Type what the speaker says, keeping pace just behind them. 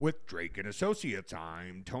With Drake Associates,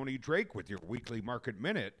 I'm Tony Drake with your weekly market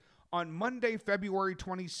minute on Monday, February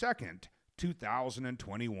 22nd,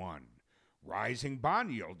 2021. Rising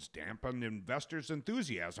bond yields dampened investors'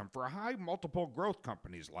 enthusiasm for high multiple growth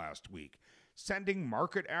companies last week, sending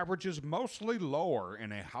market averages mostly lower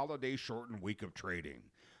in a holiday-shortened week of trading.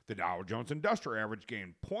 The Dow Jones Industrial Average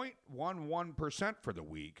gained 0.11% for the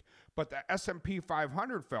week, but the S&P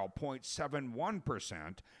 500 fell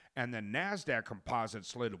 0.71%, and the Nasdaq Composite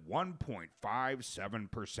slid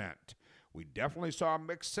 1.57%. We definitely saw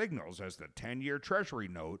mixed signals as the 10-year Treasury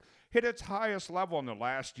Note hit its highest level in the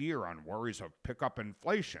last year on worries of pickup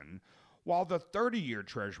inflation, while the 30-year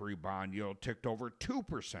Treasury bond yield ticked over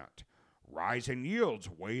 2%. Rising yields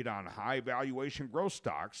weighed on high valuation growth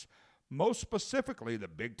stocks, most specifically the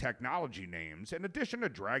big technology names, in addition to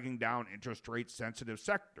dragging down interest rate-sensitive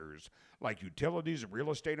sectors like utilities,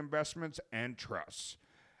 real estate investments, and trusts.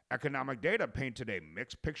 Economic data painted a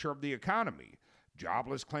mixed picture of the economy.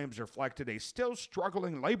 Jobless claims reflected a still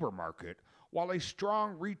struggling labor market, while a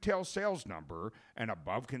strong retail sales number and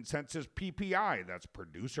above consensus PPI, that's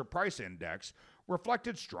Producer Price Index,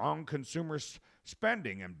 reflected strong consumer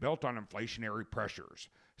spending and built on inflationary pressures.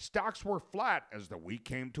 Stocks were flat as the week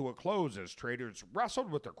came to a close as traders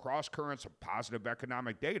wrestled with the cross-currents of positive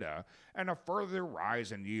economic data and a further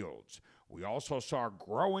rise in yields. We also saw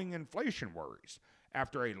growing inflation worries.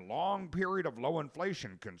 After a long period of low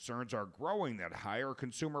inflation, concerns are growing that higher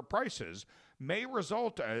consumer prices may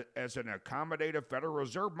result as an accommodative Federal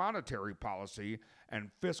Reserve monetary policy and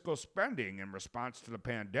fiscal spending in response to the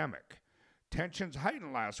pandemic. Tensions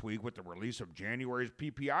heightened last week with the release of January's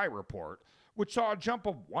PPI report, which saw a jump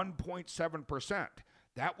of 1.7%.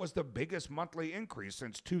 That was the biggest monthly increase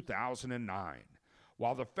since 2009.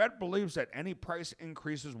 While the Fed believes that any price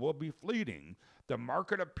increases will be fleeting, the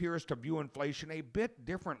market appears to view inflation a bit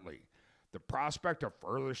differently. The prospect of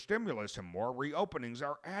further stimulus and more reopenings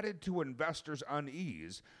are added to investors'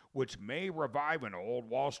 unease, which may revive an old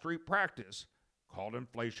Wall Street practice called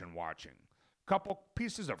inflation watching. Couple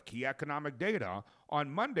pieces of key economic data. On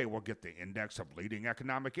Monday, we'll get the index of leading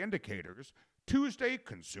economic indicators. Tuesday,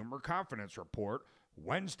 consumer confidence report.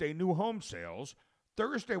 Wednesday, new home sales.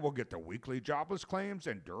 Thursday, we'll get the weekly jobless claims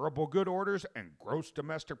and durable good orders and gross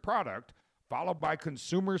domestic product, followed by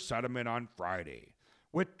consumer sentiment on Friday.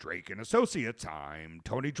 With Drake & Associates, I'm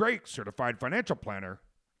Tony Drake, Certified Financial Planner.